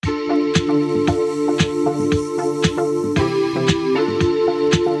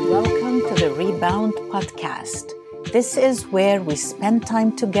Rebound podcast. This is where we spend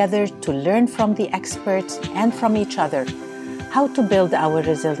time together to learn from the experts and from each other how to build our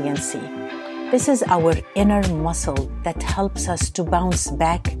resiliency. This is our inner muscle that helps us to bounce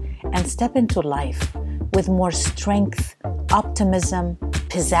back and step into life with more strength, optimism,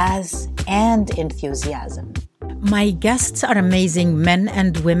 pizzazz, and enthusiasm. My guests are amazing men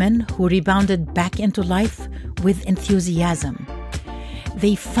and women who rebounded back into life with enthusiasm.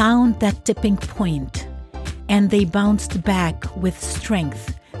 They found that tipping point and they bounced back with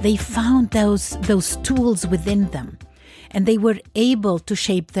strength. They found those tools within them and they were able to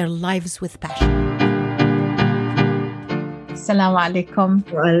shape their lives with passion. Assalamu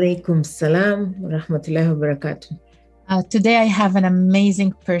alaikum. Wa alaikum salam wa rahmatullahi wa barakatuh. Today I have an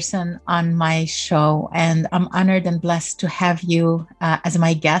amazing person on my show, and I'm honored and blessed to have you as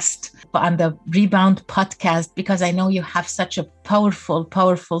my guest on the Rebound podcast, because I know you have such a powerful,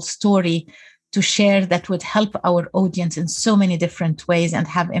 powerful story to share that would help our audience in so many different ways and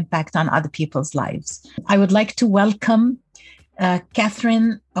have impact on other people's lives. I would like to welcome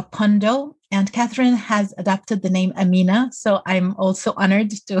Catherine Opondo, and Catherine has adopted the name Amina, so I'm also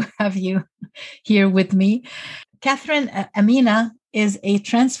honored to have you here with me. Catherine Amina is a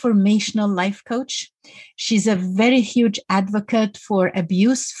transformational life coach. She's a very huge advocate for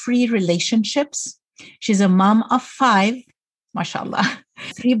abuse-free relationships. She's a mom of 5, mashallah,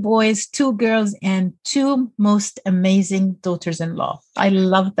 3 boys, 2 girls, and 2 most amazing daughters-in-law. I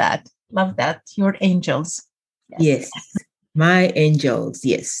love that. Love that. You're angels. Yes. My angels.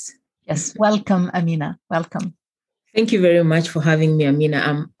 Yes. Yes. Welcome, Amina. Welcome. Thank you very much for having me, Amina.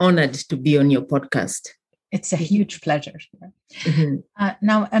 I'm honored to be on your podcast. It's a huge pleasure. Mm-hmm.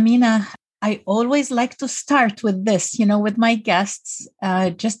 Now, Amina, I always like to start with this, with my guests,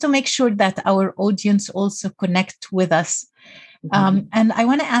 just to make sure that our audience also connect with us. Mm-hmm. And I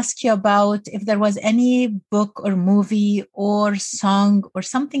want to ask you about if there was any book or movie or song or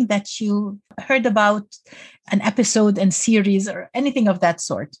something that you heard about, an episode and series or anything of that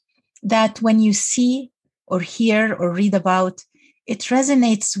sort, that when you see or hear or read about, it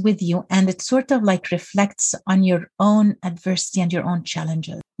resonates with you and it sort of like reflects on your own adversity and your own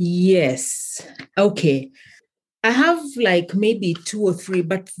challenges. Yes. Okay. I have like maybe 2 or 3,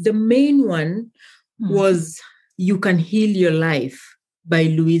 but the main one was You Can Heal Your Life by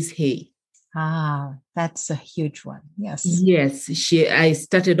Louise Hay. Ah, that's a huge one. Yes. Yes. I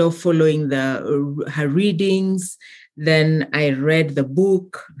started off following her readings. Then I read the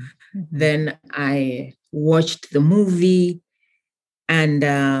book. Mm-hmm. Then I watched the movie. And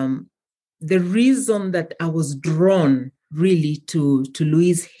the reason that I was drawn really to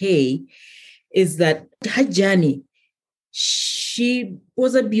Louise Hay is that her journey, she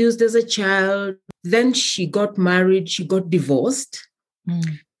was abused as a child. Then she got married. She got divorced.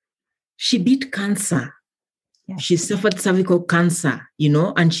 She beat cancer. Yes. She suffered cervical cancer,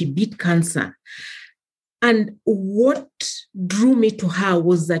 and she beat cancer. And what drew me to her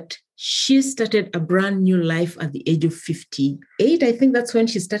was that she started a brand new life at the age of 58. I think that's when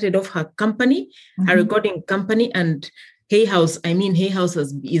she started off her company, her recording company. And Hay House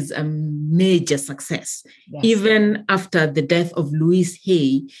is a major success. Yes. Even after the death of Louise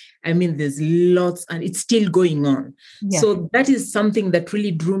Hay, there's lots and it's still going on. Yes. So that is something that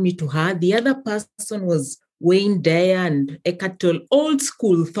really drew me to her. The other person was Wayne Dyer and Eckhart Tolle, old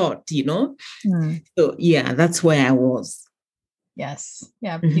school thought, So yeah, that's where I was. Yes.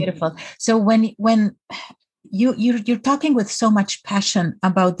 Yeah. Beautiful. So when you're talking with so much passion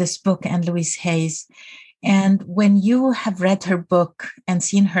about this book and Louise Hay's, and when you have read her book and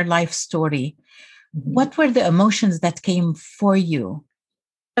seen her life story, what were the emotions that came for you?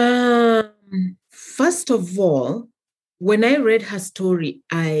 First of all, when I read her story,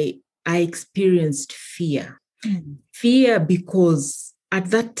 I experienced fear. Fear because at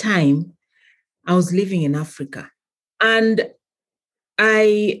that time I was living in Africa, and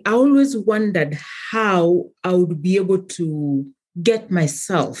I always wondered how I would be able to get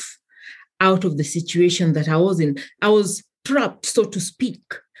myself out of the situation that I was in. I was trapped, so to speak.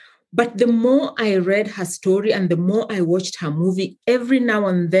 But the more I read her story and the more I watched her movie, every now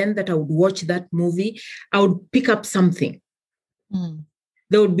and then that I would watch that movie, I would pick up something.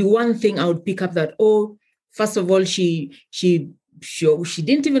 There would be one thing I would pick up that, first of all, she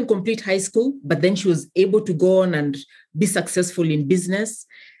didn't even complete high school, but then she was able to go on and be successful in business.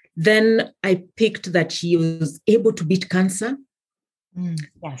 Then I picked that she was able to beat cancer.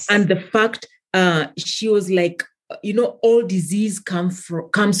 Yes. And the fact she was like, all disease comes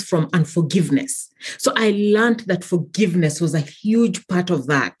from unforgiveness. So I learned that forgiveness was a huge part of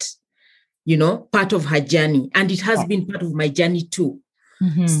that, part of her journey. And it has been part of my journey too.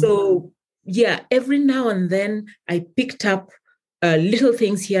 So every now and then I picked up little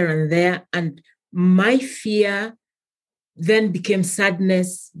things here and there, and my fear then became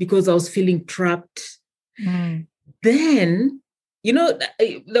sadness because I was feeling trapped. Then,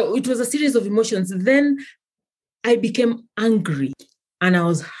 it was a series of emotions. Then I became angry and I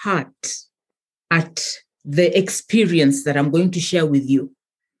was hurt at the experience that I'm going to share with you.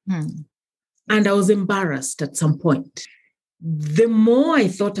 And I was embarrassed at some point. The more I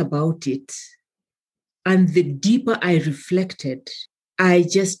thought about it and the deeper I reflected, I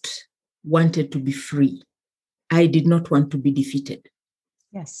just wanted to be free. I did not want to be defeated.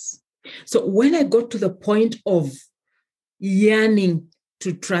 Yes. So when I got to the point of yearning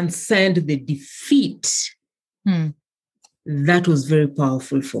to transcend the defeat, that was very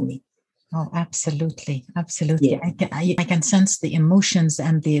powerful for me. Oh, absolutely. Absolutely. Yeah. I can sense the emotions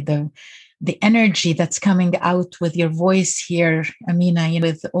and the energy that's coming out with your voice here, Amina,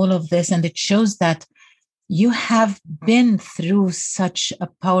 with all of this. And it shows that you have been through such a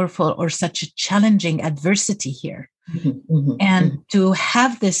powerful or such a challenging adversity here. And to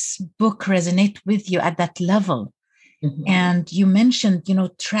have this book resonate with you at that level. And you mentioned,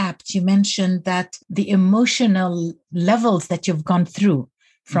 trapped. You mentioned that the emotional levels that you've gone through,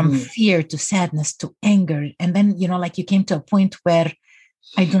 from fear to sadness to anger. And then, you came to a point where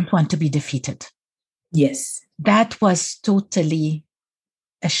I don't want to be defeated. Yes. That was totally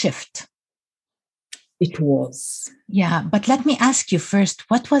a shift. It was. Yeah. But let me ask you first,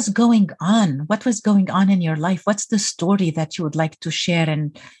 what was going on? What was going on in your life? What's the story that you would like to share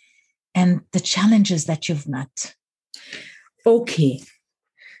and the challenges that you've met? Okay.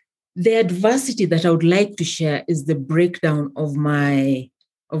 The adversity that I would like to share is the breakdown of my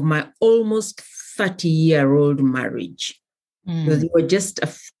almost 30-year-old marriage. Because we were just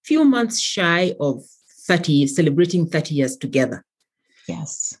a few months shy of 30, celebrating 30 years together.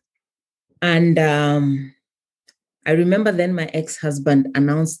 Yes. And I remember then my ex-husband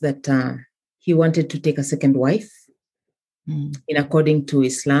announced that he wanted to take a second wife in according to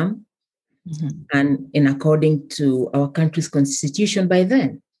Islam and in according to our country's constitution by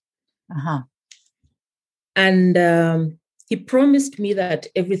then. And he promised me that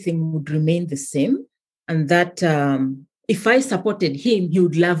everything would remain the same and that if I supported him, he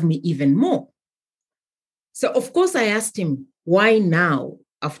would love me even more. So, of course, I asked him, why now,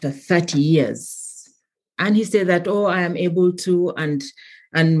 after 30 years? And he said that, I am able to, and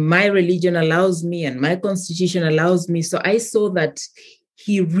my religion allows me, and my constitution allows me. So I saw that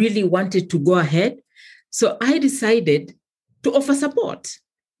he really wanted to go ahead. So I decided to offer support.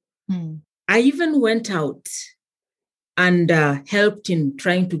 I even went out and helped in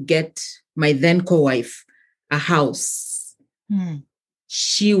trying to get my then co-wife a house.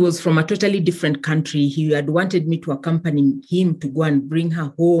 She was from a totally different country. He had wanted me to accompany him to go and bring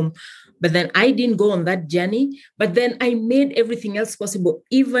her home. But then I didn't go on that journey. But then I made everything else possible.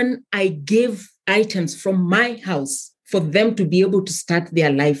 Even I gave items from my house for them to be able to start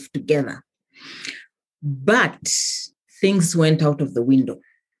their life together. But things went out of the window.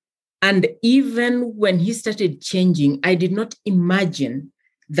 And even when he started changing, I did not imagine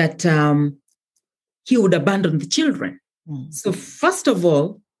that he would abandon the children. So first of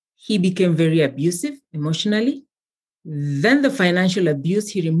all, he became very abusive emotionally. Then the financial abuse,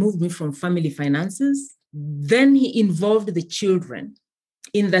 he removed me from family finances. Then he involved the children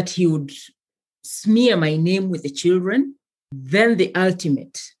in that he would smear my name with the children. Then the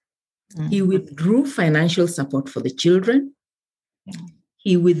ultimate, he withdrew financial support for the children.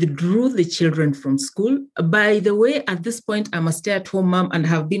 He withdrew the children from school. By the way, at this point, I'm a stay-at-home mom and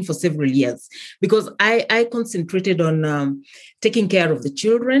have been for several years because I concentrated on taking care of the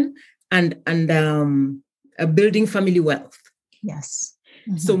children and building family wealth. Yes.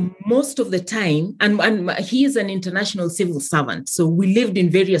 So most of the time, and he is an international civil servant, so we lived in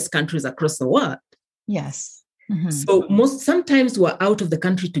various countries across the world. Yes. So sometimes we're out of the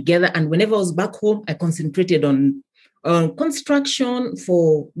country together, and whenever I was back home, I concentrated on construction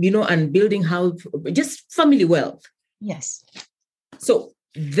and building house, just family wealth. Yes. So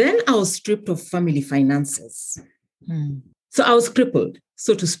then I was stripped of family finances. So I was crippled,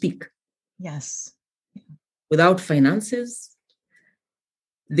 so to speak. Yes. Without finances,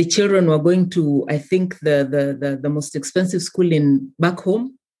 the children were going to, I think, the most expensive school back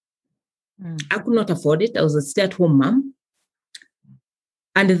home. I could not afford it. I was a stay-at-home mom.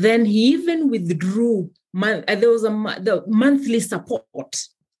 And then he even withdrew. There was the monthly support.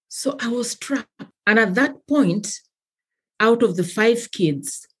 So I was trapped. And at that point, out of the 5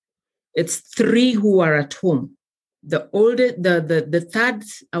 kids, it's 3 who are at home. The older,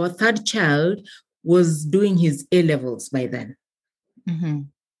 our third child was doing his A-levels by then.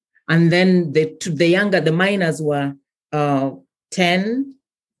 And then the younger, the minors were 10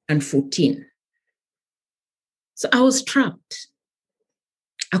 and 14. So I was trapped.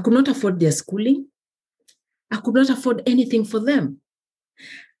 I could not afford their schooling. I could not afford anything for them.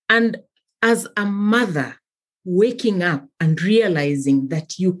 And as a mother, waking up and realizing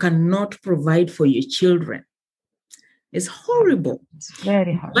that you cannot provide for your children is horrible. It's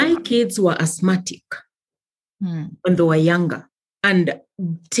very hard. My kids were asthmatic when they were younger, and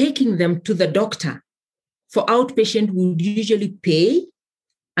taking them to the doctor for outpatient would usually pay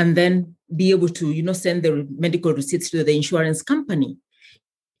and then be able to, send the medical receipts to the insurance company.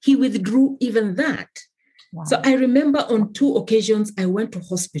 He withdrew even that. Wow. So I remember on 2 occasions, I went to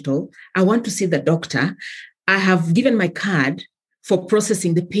hospital. I want to see the doctor. I have given my card for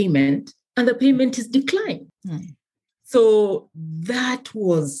processing the payment, and the payment is declined. So that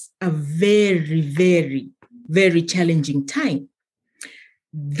was a very, very, very challenging time.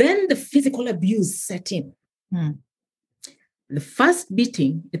 Then the physical abuse set in. The first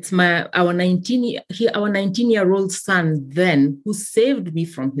beating, it's our 19-year-old son then who saved me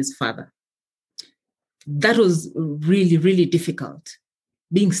from his father. That was really, really difficult,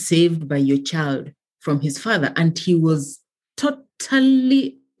 being saved by your child from his father. And he was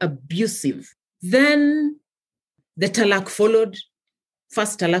totally abusive. Then the talaq followed.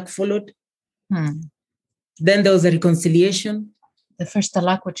 First talaq followed. Then there was a reconciliation. The first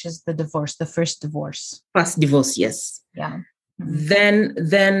talaq, which is the divorce, the first divorce. First divorce, yes. Yeah. Then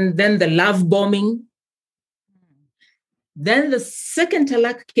the love bombing. Then the second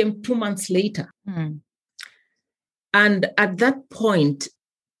talaq came 2 months later. And at that point,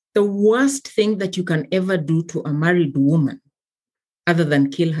 the worst thing that you can ever do to a married woman, other than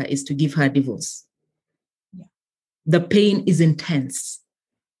kill her, is to give her a divorce. Yeah. The pain is intense.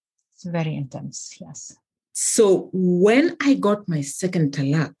 It's very intense, yes. So when I got my second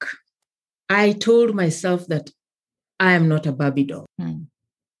talaq, I told myself that I am not a Barbie doll.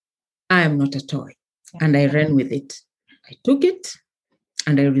 I am not a toy. Yeah. And I ran with it. I took it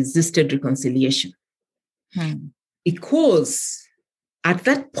and I resisted reconciliation. Because at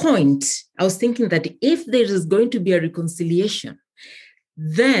that point, I was thinking that if there is going to be a reconciliation,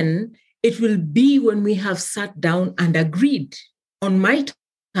 then it will be when we have sat down and agreed on my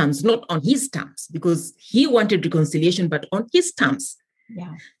terms, not on his terms, because he wanted reconciliation, but on his terms.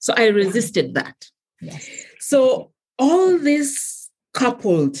 Yeah. So I resisted that. Yes. So all this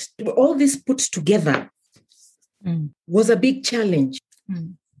put together was a big challenge.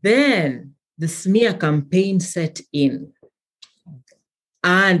 Then the smear campaign set in,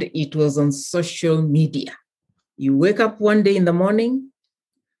 and it was on social media. You wake up one day in the morning,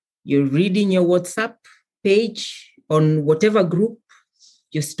 you're reading your WhatsApp page on whatever group,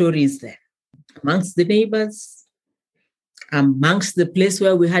 your story is there. Amongst the neighbors, amongst the place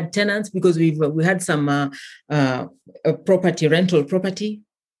where we had tenants, because we had some rental property,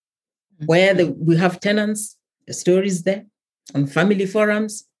 where we have tenants, the story is there. On family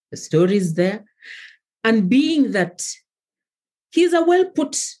forums, the story is there. And being that he's a well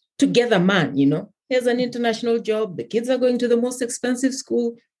put together man, he has an international job, the kids are going to the most expensive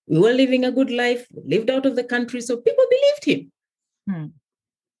school, we were living a good life, we lived out of the country, so people believed him.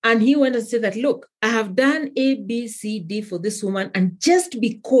 And he went and said that, look, I have done A, B, C, D for this woman, and just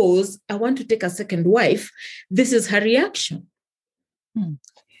because I want to take a second wife, this is her reaction.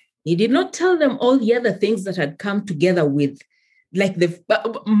 He did not tell them all the other things that had come together with, like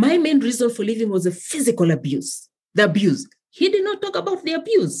my main reason for leaving was the physical abuse, the abuse. He did not talk about the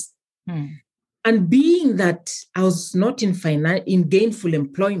abuse. And being that I was not in gainful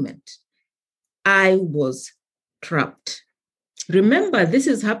employment, I was trapped. Remember, this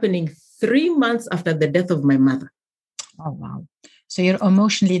is happening 3 months after the death of my mother. Oh, wow. So you're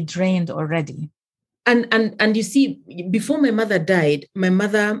emotionally drained already. And you see, before my mother died, my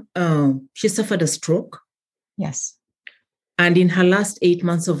mother, she suffered a stroke. Yes. And in her last 8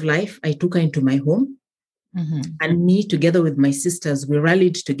 months of life, I took her into my home. And me, together with my sisters, we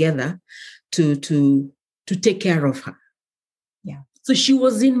rallied together to take care of her. Yeah. So she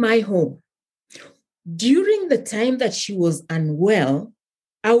was in my home. During the time that she was unwell,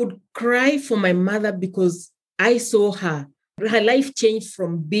 I would cry for my mother because I saw her life change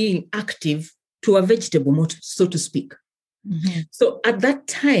from being active to a vegetable, so to speak. So at that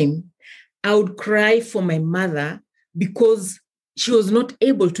time, I would cry for my mother because she was not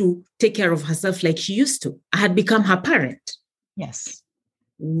able to take care of herself like she used to. I had become her parent. Yes.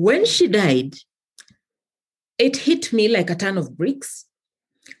 When she died, it hit me like a ton of bricks,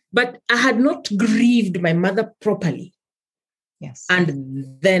 but I had not grieved my mother properly. Yes.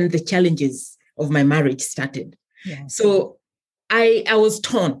 And then the challenges of my marriage started. Yes. So I was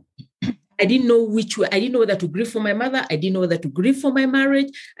torn. I didn't know which way. I didn't know whether to grieve for my mother. I didn't know whether to grieve for my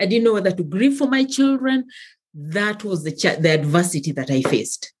marriage. I didn't know whether to grieve for my children. That was the adversity that I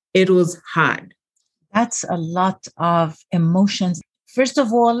faced. It was hard. That's a lot of emotions. First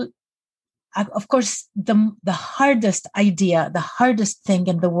of all, of course, the hardest idea, the hardest thing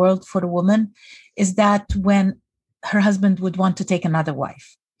in the world for a woman is that when her husband would want to take another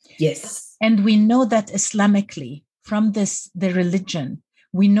wife. Yes. And we know that Islamically, from the religion,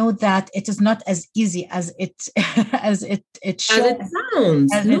 we know that it is not as easy as it shows. As it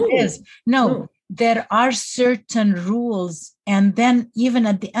sounds. As it is. No, there are certain rules. And then even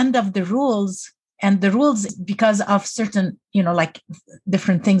at the end of the rules, and the rules, because of certain, like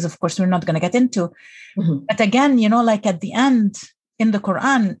different things, of course, we're not going to get into. Mm-hmm. But again, like at the end in the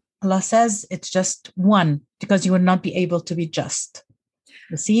Quran, Allah says it's just one, because you will not be able to be just.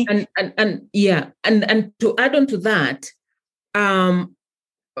 You see? And to add on to that,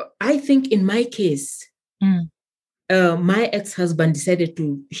 I think in my case, my ex-husband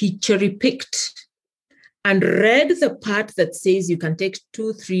he cherry-picked and read the part that says you can take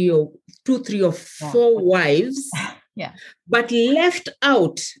two, three, or four wives, but left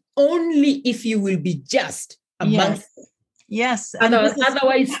out only if you will be just amongst them. Yes.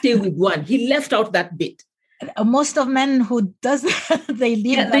 Otherwise, stay with one. He left out that bit. Most of men who does that, they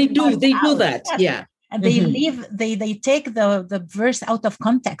leave. Yeah, they do that. Yes. Yeah. And they leave, they take the verse out of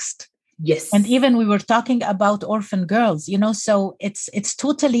context. Yes. And even we were talking about orphan girls, so it's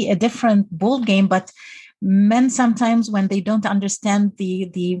totally a different ball game. But men sometimes, when they don't understand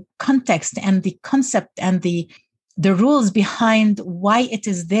the context and the concept and the rules behind why it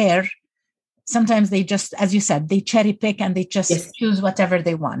is there, sometimes they just, as you said, they cherry pick and they just choose whatever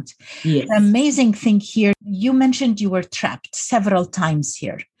they want. Yes. The amazing thing here, you mentioned you were trapped several times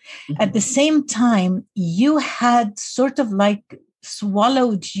here. Mm-hmm. At the same time, you had sort of like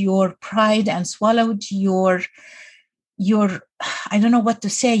swallowed your pride and swallowed your I don't know what to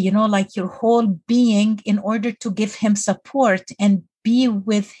say, like your whole being, in order to give him support and be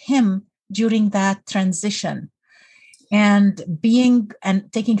with him during that transition, and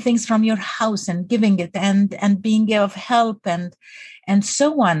taking things from your house and giving it and being of help and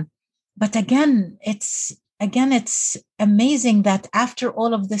so on. But again, it's amazing that after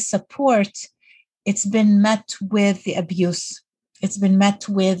all of this support, it's been met with the abuse. It's been met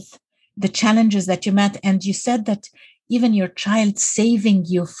with the challenges that you met. And you said that even your child saving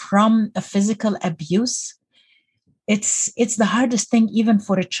you from a physical abuse, it's the hardest thing even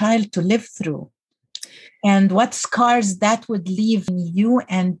for a child to live through. And what scars that would leave in you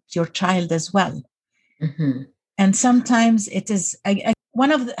and your child as well. Mm-hmm. And sometimes it is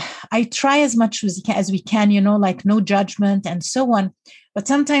I try as much as we can, like no judgment and so on. But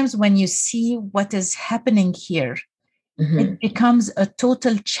sometimes when you see what is happening here, mm-hmm. it becomes a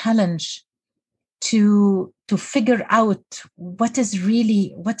total challenge to figure out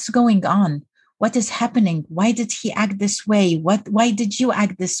what's going on. What is happening? Why did he act this way? Why did you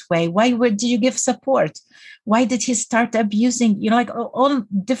act this way? Why did you give support? Why did he start abusing? Like all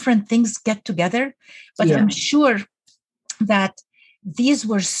different things get together. But I'm sure that these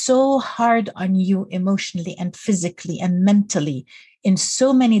were so hard on you emotionally and physically and mentally in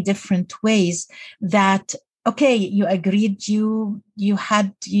so many different ways that, okay, you agreed, you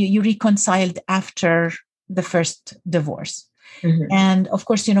reconciled after the first divorce. Mm-hmm. And of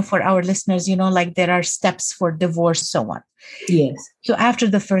course, for our listeners, like there are steps for divorce, so on. Yes. So after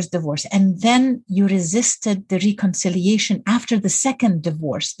the first divorce, and then you resisted the reconciliation after the second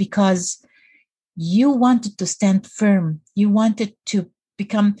divorce because you wanted to stand firm. You wanted to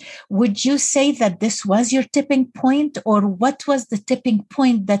become, would you say that this was your tipping point, or what was the tipping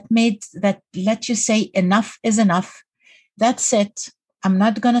point that let you say enough is enough? That's it. I'm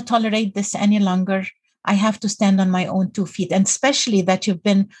not going to tolerate this any longer. I have to stand on my own 2 feet. And especially that you've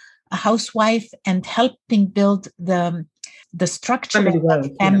been a housewife and helping build the structure of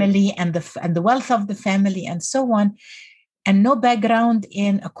the family and the wealth of the family and so on, and no background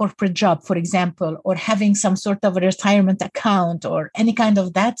in a corporate job, for example, or having some sort of a retirement account or any kind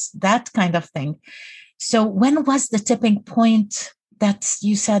of that kind of thing. So when was the tipping point that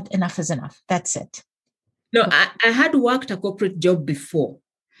you said enough is enough? That's it. No, I had worked a corporate job before.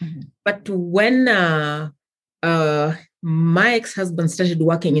 Mm-hmm. But when my ex-husband started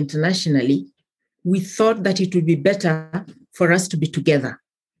working internationally, we thought that it would be better for us to be together.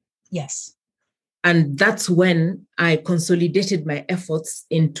 Yes. And that's when I consolidated my efforts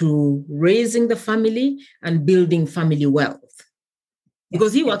into raising the family and building family wealth.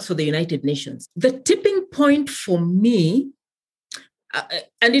 Because he works for the United Nations. The tipping point for me,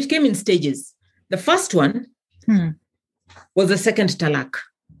 and it came in stages. The first one, was the second talaq.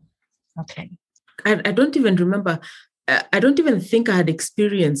 Okay. I don't even remember. I don't even think I had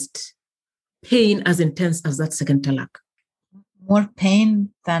experienced pain as intense as that second talaq. More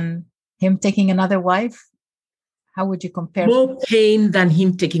pain than him taking another wife? How would you compare? More pain than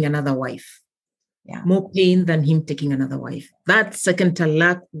him taking another wife. Yeah. More pain than him taking another wife. That second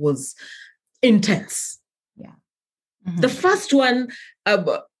talaq was intense. Yeah. The first one,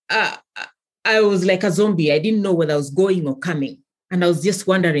 I was like a zombie. I didn't know whether I was going or coming. And I was just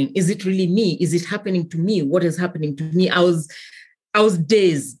wondering, is it really me? Is it happening to me? What is happening to me? I was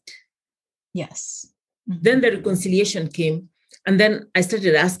dazed. Yes. Then the reconciliation came. And then I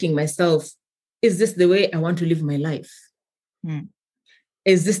started asking myself, is this the way I want to live my life?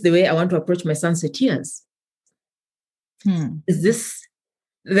 Is this the way I want to approach my sunset years? Is this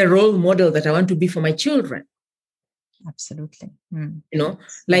the role model that I want to be for my children? Absolutely.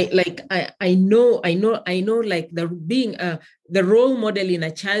 Like I know like the role model in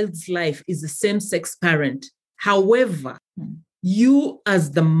a child's life is the same-sex parent. However, you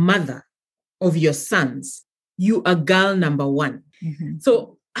as the mother of your sons, you are girl number one.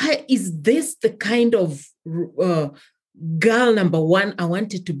 So is this the kind of girl number one I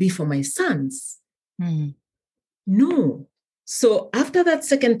wanted to be for my sons? No. So after that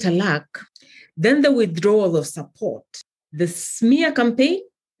second talaq, then the withdrawal of support, the smear campaign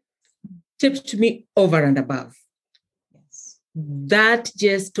tipped me over and above. Yes. That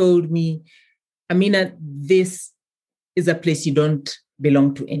just told me, Amina, this is a place you don't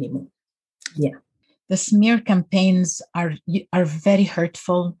belong to anymore. Yeah. The smear campaigns are very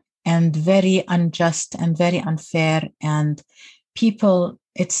hurtful and very unjust and very unfair. And people,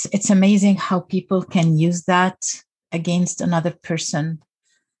 it's amazing how people can use that against another person.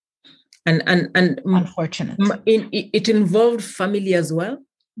 And unfortunate. It involved family as well,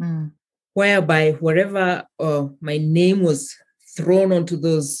 whereby wherever my name was thrown onto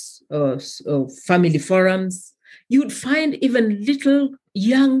those family forums, you'd find even little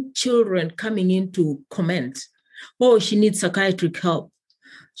young children coming in to comment, oh, she needs psychiatric help.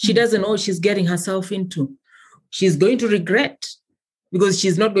 She doesn't know what she's getting herself into. She's going to regret because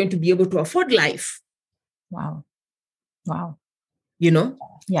she's not going to be able to afford life. Wow.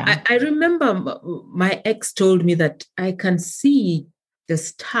 Yeah. I remember my ex told me that I can see the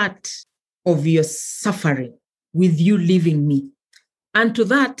start of your suffering with you leaving me. And to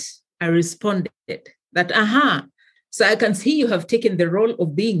that, I responded that, so I can see you have taken the role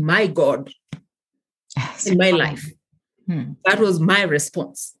of being my God in my life. That was my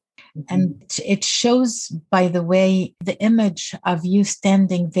response. And it shows, by the way, the image of you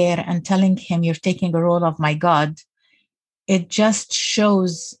standing there and telling him you're taking a role of my God. It just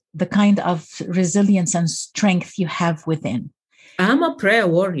shows the kind of resilience and strength you have within. I'm a prayer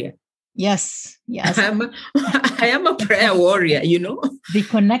warrior. Yes. I am a prayer warrior, The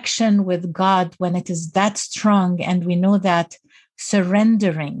connection with God, when it is that strong, and we know that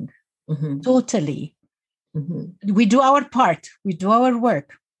surrendering totally, we do our part, we do our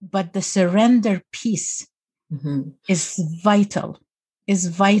work, but the surrender piece is vital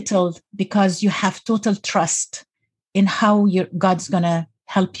because you have total trust in how God's going to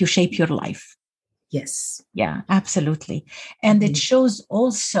help you shape your life. Yes. Yeah, absolutely. And it shows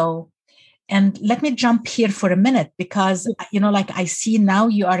also, and let me jump here for a minute, because, like I see now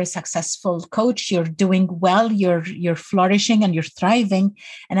you are a successful coach, you're doing well, you're flourishing and you're thriving.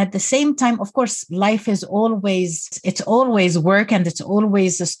 And at the same time, of course, life is always work, and it's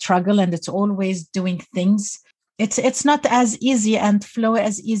always a struggle, and it's always doing things. It's not as easy and flow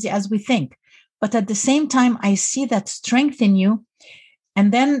as easy as we think. But at the same time, I see that strength in you.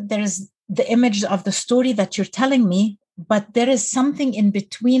 And then there's the image of the story that you're telling me, but there is something in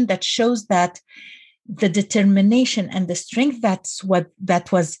between that shows that the determination and the strength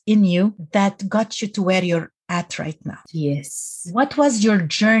that was in you that got you to where you're at right now. Yes. What was your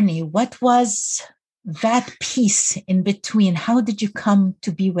journey? What was that piece in between? How did you come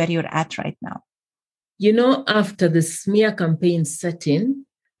to be where you're at right now? After the smear campaign set in,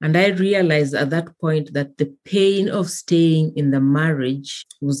 and I realized at that point that the pain of staying in the marriage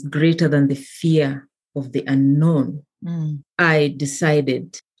was greater than the fear of the unknown. I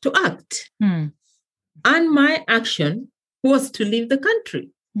decided to act. And my action was to leave the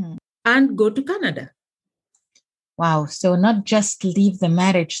country and go to Canada. Wow. So not just leave the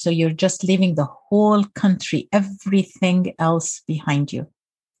marriage, so you're just leaving the whole country, everything else behind you.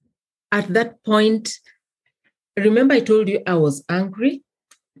 At that point, remember I told you I was angry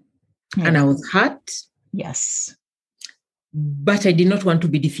and I was hurt. Yes. But I did not want to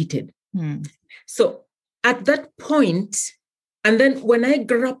be defeated. So at that point, And then when I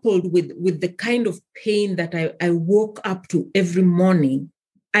grappled with the kind of pain that I woke up to every morning,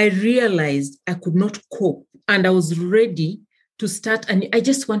 I realized I could not cope, and I was ready to start. And I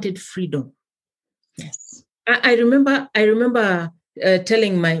just wanted freedom. Yes. I remember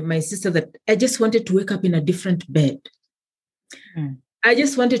telling my sister that I just wanted to wake up in a different bed. I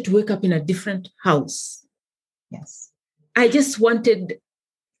just wanted to wake up in a different house. Yes. I just wanted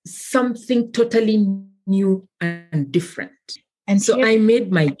something totally new and different. And so I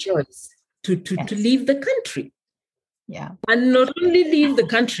made my choice to leave the country. Yeah. And not only leave the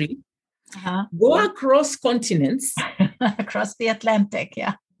country, go across continents. Across the Atlantic,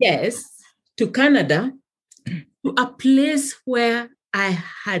 yeah. Yes, to Canada, to a place where I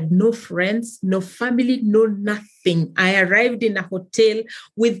had no friends, no family, no nothing. I arrived in a hotel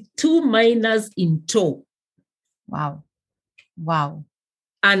with 2 minors in tow. Wow. Wow.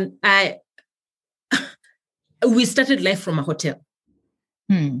 And we started life from a hotel,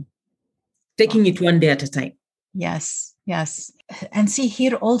 taking it one day at a time. Yes, yes. And see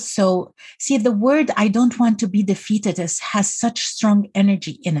here also, the word "I don't want to be defeated" has such strong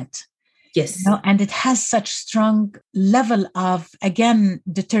energy in it. Yes. And it has such strong level of, again,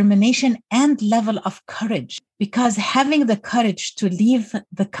 determination and level of courage, because having the courage to leave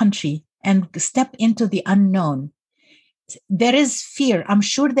the country and step into the unknown, there is fear. I'm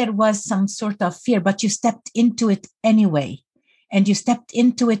sure there was some sort of fear, but you stepped into it anyway. And you stepped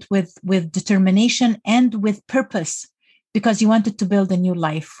into it with determination and with purpose, because you wanted to build a new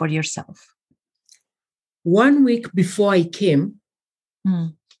life for yourself. 1 week before I came,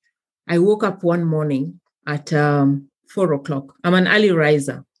 I woke up one morning at 4:00. I'm an early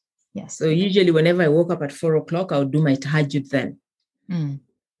riser. Yes. So usually whenever I woke up at 4:00, I would do my tahajjud then.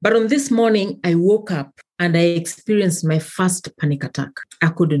 But on this morning, I woke up and I experienced my first panic attack. I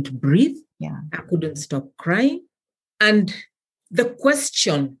couldn't breathe. Yeah. I couldn't stop crying. And the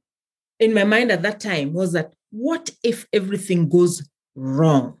question in my mind at that time was that, what if everything goes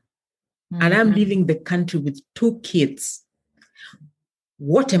wrong? And I'm leaving the country with 2 kids.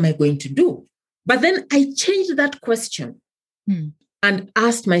 What am I going to do? But then I changed that question and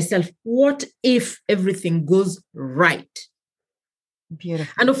asked myself, what if everything goes right?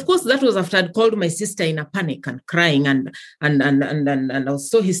 Beautiful. And of course, that was after I'd called my sister in a panic and crying, and I was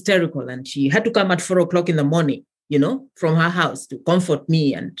so hysterical, and she had to come at 4:00 in the morning, from her house to comfort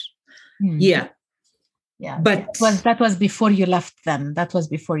me. And Yeah. But that was before you left then. That was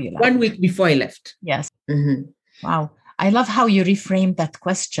before you left. 1 week before I left. Yes. Wow. I love how you reframed that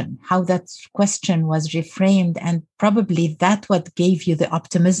question, how that question was reframed. And probably that what gave you the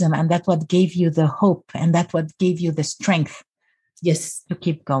optimism, and that what gave you the hope, and that what gave you the strength. Yes. To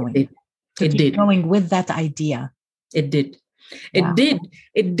keep going. It did. Going with that idea. It did. It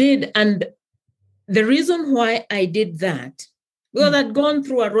did. And the reason why I did that, well, I'd gone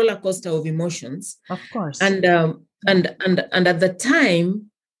through a roller coaster of emotions. Of course. And at the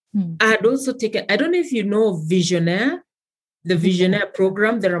time, I had also taken, I don't know if you know Visionaire, the Visionaire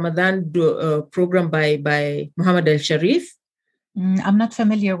program, the Ramadan program by Muhammad Al-Sharif. I'm not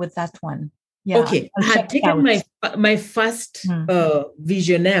familiar with that one. Yeah, okay, I had taken my first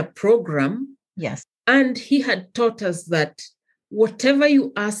Visionaire program. Yes. And he had taught us that whatever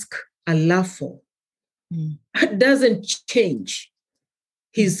you ask Allah for doesn't change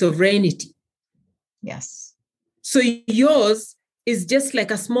his sovereignty. Yes. So yours is just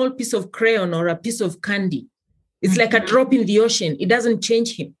like a small piece of crayon or a piece of candy. It's like a drop in the ocean. It doesn't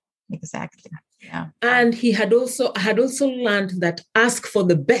change him. Exactly. Yeah. And I had also learned that ask for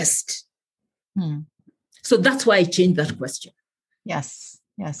the best. So that's why I changed that question. Yes.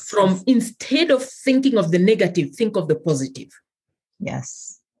 Yes. From instead of thinking of the negative, think of the positive.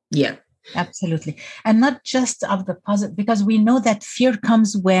 Yes. Yeah. Absolutely. And not just of the positive, because we know that fear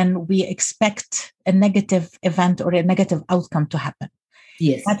comes when we expect a negative event or a negative outcome to happen.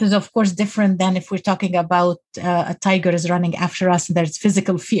 Yes. That is, of course, different than if we're talking about a tiger is running after us and there's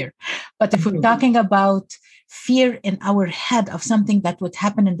physical fear. But if we're talking about fear in our head of something that would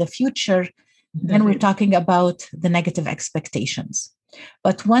happen in the future, then we're talking about the negative expectations.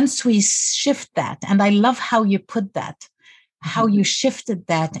 But once we shift that, and I love how you put that, how you shifted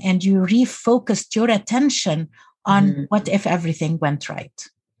that and you refocused your attention on what if everything went right,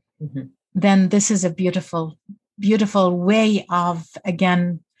 then this is a beautiful, beautiful way of,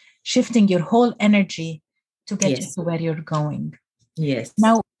 again, shifting your whole energy to get you to where you're going. Yes.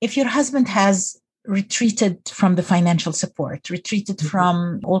 Now, if your husband has retreated from the financial support, retreated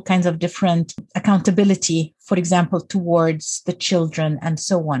from all kinds of different accountability, for example, towards the children and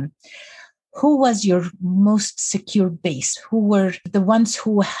so on, who was your most secure base? Who were the ones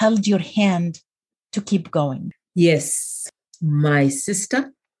who held your hand to keep going? Yes. my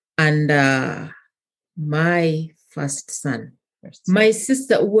sister, and my first son. My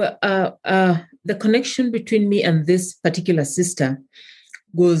sister, the connection between me and this particular sister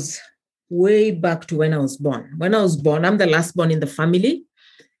goes way back to when I was born. When I was born, I'm the last born in the family.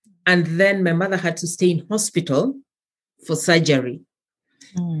 And then my mother had to stay in hospital for surgery.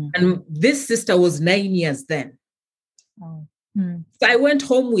 And this sister was 9 years then. So I went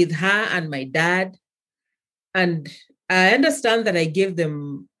home with her and my dad. And I understand that I gave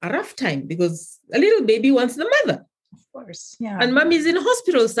them a rough time because a little baby wants the mother. Of course. Yeah. And mom is in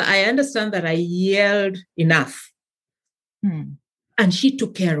hospital. So I understand that I yelled enough. And she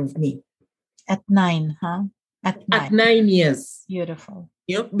took care of me. At 9, huh? At 9 years. Beautiful.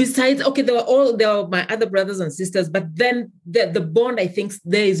 Besides, okay, there were my other brothers and sisters, but then the bond, I think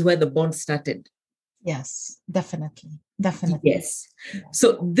there is where the bond started. Yes, definitely. Yes.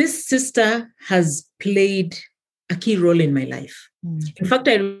 So this sister has played a key role in my life. In fact,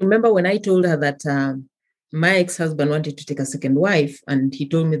 I remember when I told her that my ex-husband wanted to take a second wife, and she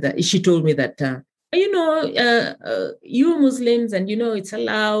told me that, you Muslims, and it's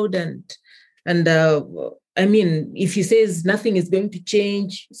allowed, and I mean, if he says nothing is going to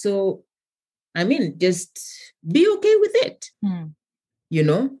change, so I mean, just be okay with it.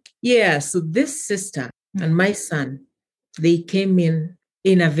 Yeah. So this sister and my son, they came in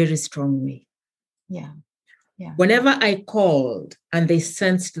a very strong way. Yeah. Whenever I called and they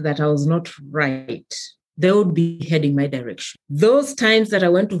sensed that I was not right, they would be heading my direction. Those times that I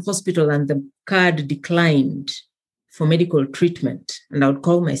went to hospital and the card declined for medical treatment, and I would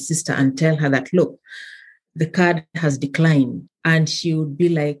call my sister and tell her that, look, the card has declined. And she would be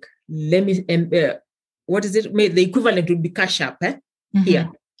like, let me, what is it? The equivalent would be Cash App,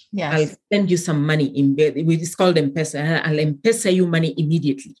 Here. Yes. I'll send you some money in bed. It's called M-Pesa. I'll M-Pesa you money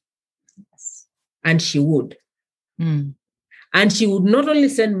immediately. Yes. And she would. And she would not only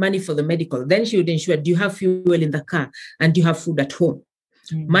send money for the medical, then she would ensure, do you have fuel in the car? And do you have food at home?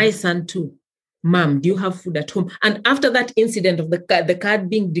 My son too. Mom, do you have food at home? And after that incident of the card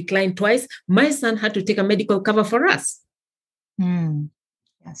being declined twice, my son had to take a medical cover for us.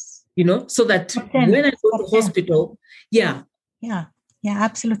 Yes. So that when I go to hospital, Yeah,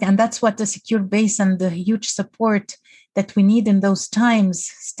 absolutely. And that's what the secure base and the huge support that we need in those times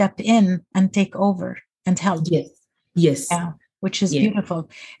step in and take over and help. Yes. Yeah, which is beautiful.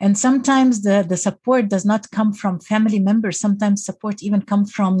 And sometimes the support does not come from family members. Sometimes support even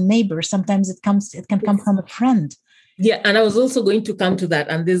comes from neighbors. Sometimes it can come from a friend. Yeah, and I was also going to come to that.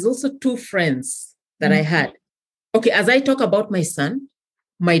 And there's also 2 friends that I had. Okay, as I talk about my son,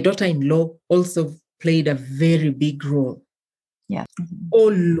 my daughter-in-law also played a very big role. Yeah.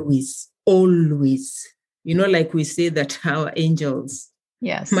 Always. Like we say that our angels.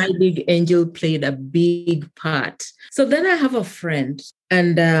 Yes. My big angel played a big part. So then I have a friend,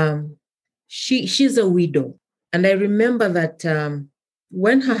 and she's a widow. And I remember that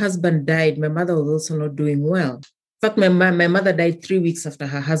when her husband died, my mother was also not doing well. In fact, my mother died 3 weeks after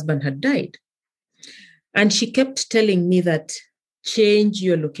her husband had died. And she kept telling me that, change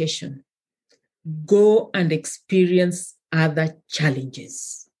your location. Go and experience other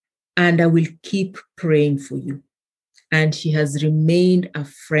challenges. And I will keep praying for you. And she has remained a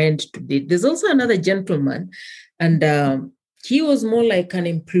friend to date. There's also another gentleman, and he was more like an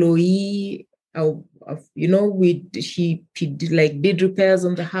employee. He did repairs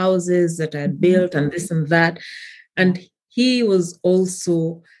on the houses that I had built and this and that. And he was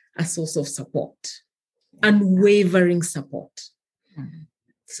also a source of support, unwavering support.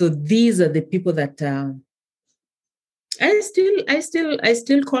 So these are the people that I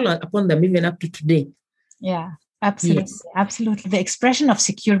still call upon them even up to today. Yeah. Absolutely. Yes. Absolutely. The expression of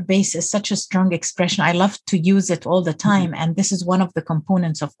secure base is such a strong expression. I love to use it all the time. And this is one of the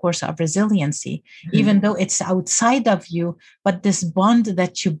components, of course, of resiliency, even though it's outside of you. But this bond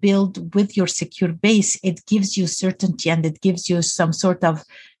that you build with your secure base, it gives you certainty and it gives you some sort of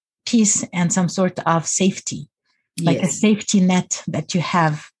peace and some sort of safety, like a safety net that you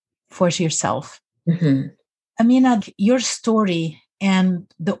have for yourself. Amina, your story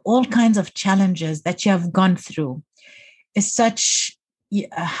and all kinds of challenges that you have gone through is such,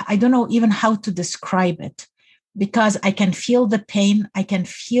 I don't know even how to describe it, because I can feel the pain. I can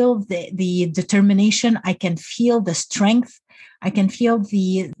feel the determination. I can feel the strength. I can feel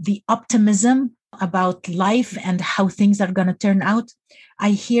the optimism about life and how things are going to turn out. I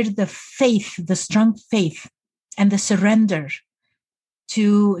hear the faith, the strong faith and the surrender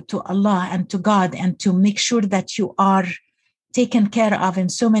to Allah and to God, and to make sure that you are taken care of in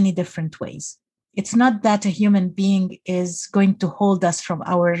so many different ways. it's not that a human being is going to hold us from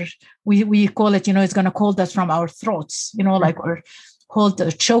our, we call it, it's going to hold us from our throats, like, or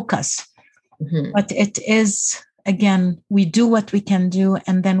choke us. Mm-hmm. But it is, again, we do what we can do,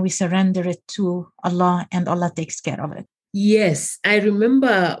 and then we surrender it to Allah, and Allah takes care of it. Yes, I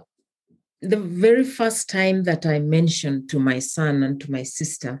remember the very first time that I mentioned to my son and to my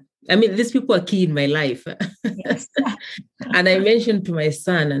sister, I mean, these people are key in my life. Yes. And I mentioned to my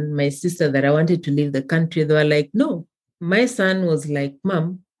son and my sister that I wanted to leave the country. They were like, no. My son was like,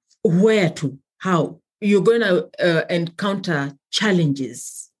 Mom, where to? How? You're going to encounter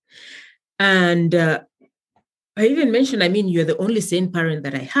challenges. And I even mentioned, I mean, you're the only sane parent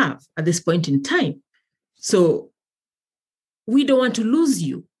that I have at this point in time. So we don't want to lose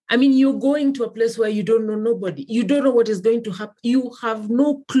you. I mean, you're going to a place where you don't know nobody. You don't know what is going to happen. You have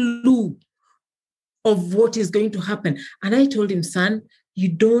no clue of what is going to happen. And I told him, son, you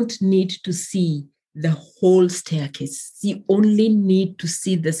don't need to see the whole staircase. You only need to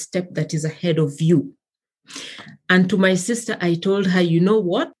see the step that is ahead of you. And to my sister, I told her, you know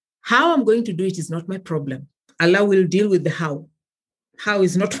what? How I'm going to do it is not my problem. Allah will deal with the how. How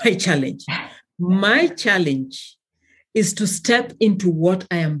is not my challenge. My challenge is to step into what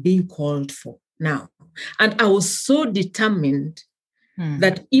I am being called for now. And I was so determined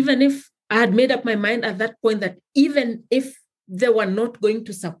that even if I had made up my mind at that point that even if they were not going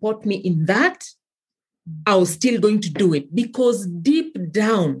to support me in that, I was still going to do it, because deep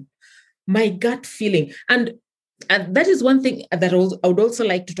down, my gut feeling, and that is one thing that I would also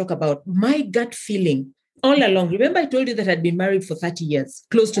like to talk about, my gut feeling all along. Remember, I told you that I'd been married for 30 years,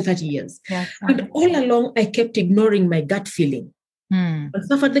 close to 30 years. Yes. And all along, I kept ignoring my gut feeling and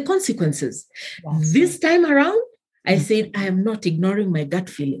suffered the consequences. Yes. This time around, I said, I am not ignoring my gut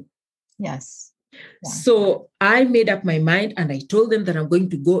feeling. Yes. Yeah. So I made up my mind and I told them that I'm going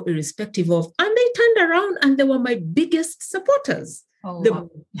to go irrespective of, and they turned around and they were my biggest supporters. The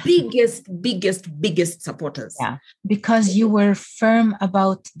biggest supporters. Yeah, because you were firm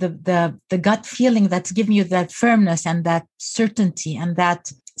about the gut feeling that's giving you that firmness and that certainty and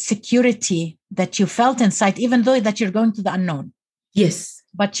that security that you felt inside, even though that you're going to the unknown. Yes.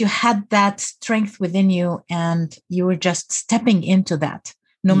 But you had that strength within you and you were just stepping into that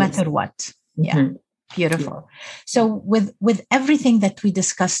no matter what. Mm-hmm. Yeah. Beautiful. Yeah. So with everything that we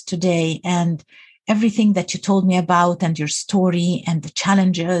discussed today and everything that you told me about and your story and the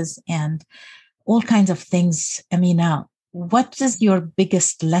challenges and all kinds of things, Amina, what is your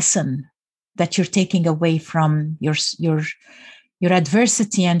biggest lesson that you're taking away from your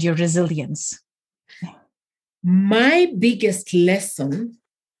adversity and your resilience? My biggest lesson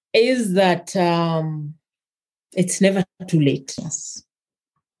is that it's never too late. Yes.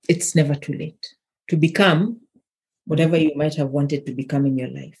 It's never too late to become whatever you might have wanted to become in your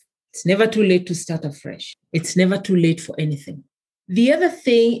life. It's never too late to start afresh. It's never too late for anything. The other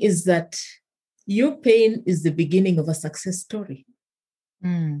thing is that your pain is the beginning of a success story.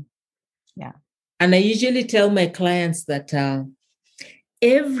 Yeah. And I usually tell my clients that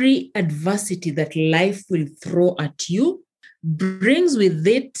every adversity that life will throw at you brings with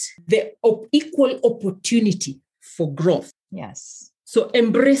it the equal opportunity for growth. Yes. So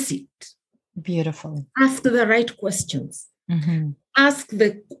embrace it. Beautiful. Ask the right questions. Mm-hmm.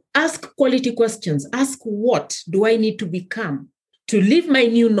 Ask quality questions. Ask, what do I need to become to live my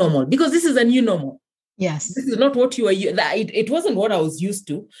new normal? Because this is a new normal. Yes. This is not what you are. It wasn't what I was used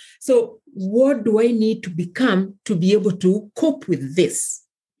to. So what do I need to become to be able to cope with this?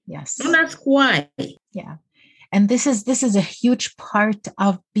 Yes. Don't ask why. Yeah. And this is a huge part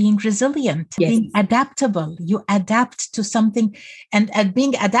of being resilient, yes. Being adaptable. You adapt to something, and at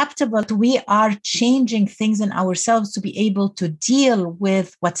being adaptable, we are changing things in ourselves to be able to deal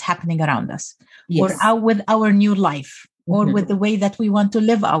with what's happening around us, yes. or with our new life, or with the way that we want to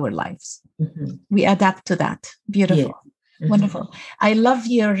live our lives. We adapt to that. Beautiful. Yes. Wonderful. I love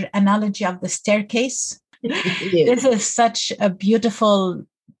your analogy of the staircase. This is such a beautiful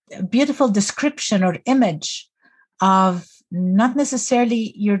description or image of not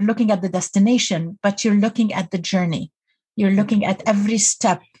necessarily you're looking at the destination, but you're looking at the journey. You're looking at every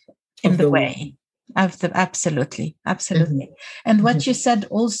step in the way. Absolutely. And what you said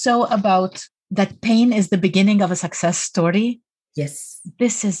also about that pain is the beginning of a success story. Yes.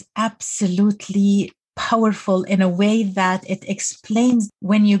 This is absolutely powerful in a way that it explains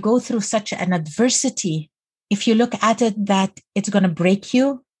when you go through such an adversity, if you look at it that it's going to break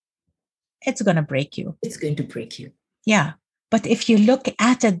you, it's going to break you. It's going to break you. Yeah. But if you look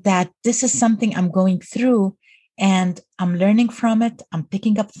at it that this is something I'm going through and I'm learning from it. I'm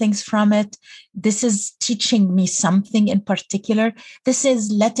picking up things from it. This is teaching me something in particular. This is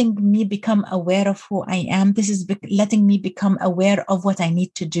letting me become aware of who I am. This is letting me become aware of what I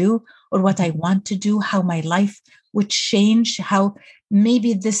need to do or what I want to do, how my life would change, how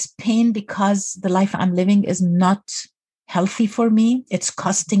maybe this pain, because the life I'm living is not healthy for me. It's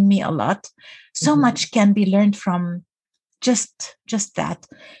costing me a lot. So much can be learned from just that.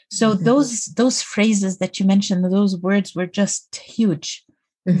 So those phrases that you mentioned, those words were just huge,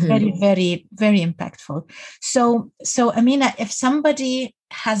 very, very, very impactful. So Amina, if somebody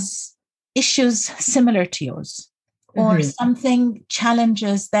has issues similar to yours, or something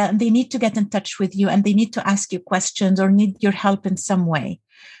challenges that they need to get in touch with you and they need to ask you questions or need your help in some way,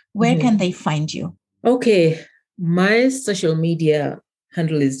 where can they find you? Okay. My social media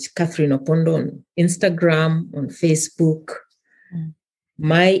handle is Catherine Opondo on Instagram, on Facebook.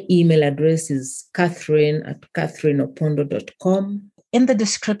 My email address is catherine@catherineopondo.com. In the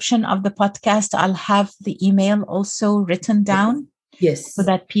description of the podcast, I'll have the email also written down. Yes. So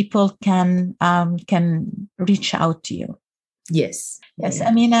that people can reach out to you. Yes. Yes,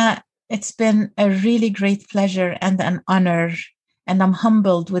 Amina, it's been a really great pleasure and an honor. And I'm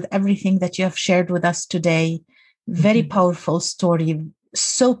humbled with everything that you have shared with us today. Very powerful story,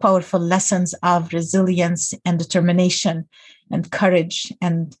 so powerful lessons of resilience and determination and courage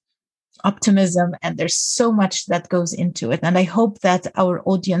and optimism. And there's so much that goes into it. And I hope that our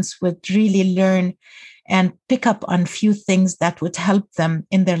audience would really learn and pick up on few things that would help them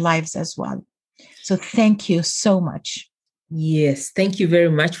in their lives as well. So thank you so much. Yes, thank you very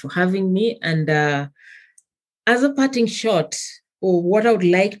much for having me. And as a parting shot, or what I would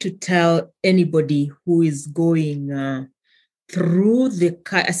like to tell anybody who is going through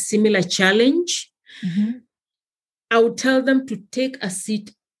a similar challenge, I would tell them to take a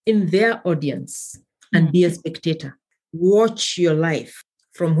seat in their audience and be a spectator. Watch your life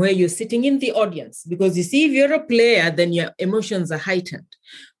from where you're sitting in the audience. Because you see, if you're a player, then your emotions are heightened.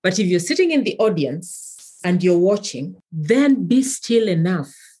 But if you're sitting in the audience and you're watching, then be still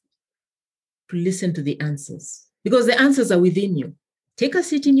enough to listen to the answers. Because the answers are within you. Take a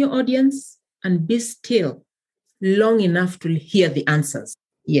seat in your audience and be still long enough to hear the answers.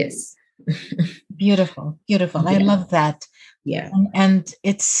 Yes. Beautiful, beautiful. Yeah. I love that. Yeah. And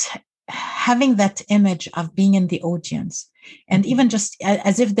it's having that image of being in the audience. And even just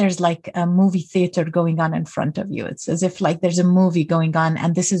as if there's like a movie theater going on in front of you. It's as if like there's a movie going on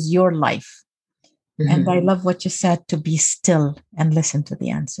and this is your life. And I love what you said, to be still and listen to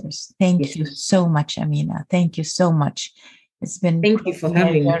the answers. Thank you so much, Amina. Thank you so much. It's been Thank you for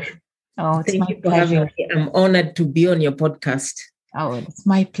having me. Oh, it's my pleasure. I'm honored to be on your podcast. Oh, it's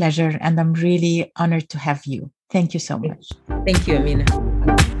my pleasure. And I'm really honored to have you. Thank you so much. Thank you, Amina.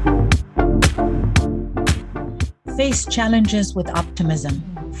 Face challenges with optimism.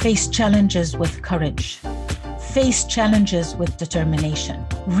 Face challenges with courage. Face challenges with determination.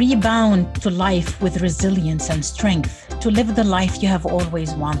 Rebound to life with resilience and strength to live the life you have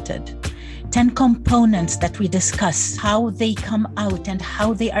always wanted. 10 components that we discuss, how they come out and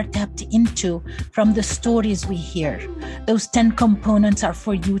how they are tapped into from the stories we hear. Those 10 components are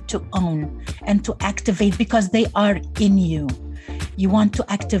for you to own and to activate because they are in you. You want to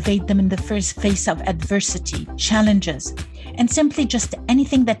activate them in the first phase of adversity, challenges, and simply just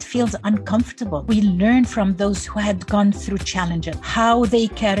anything that feels uncomfortable. We learn from those who had gone through challenges, how they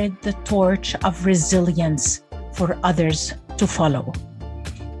carried the torch of resilience for others to follow.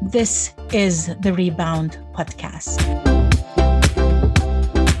 This is the Rebound Podcast.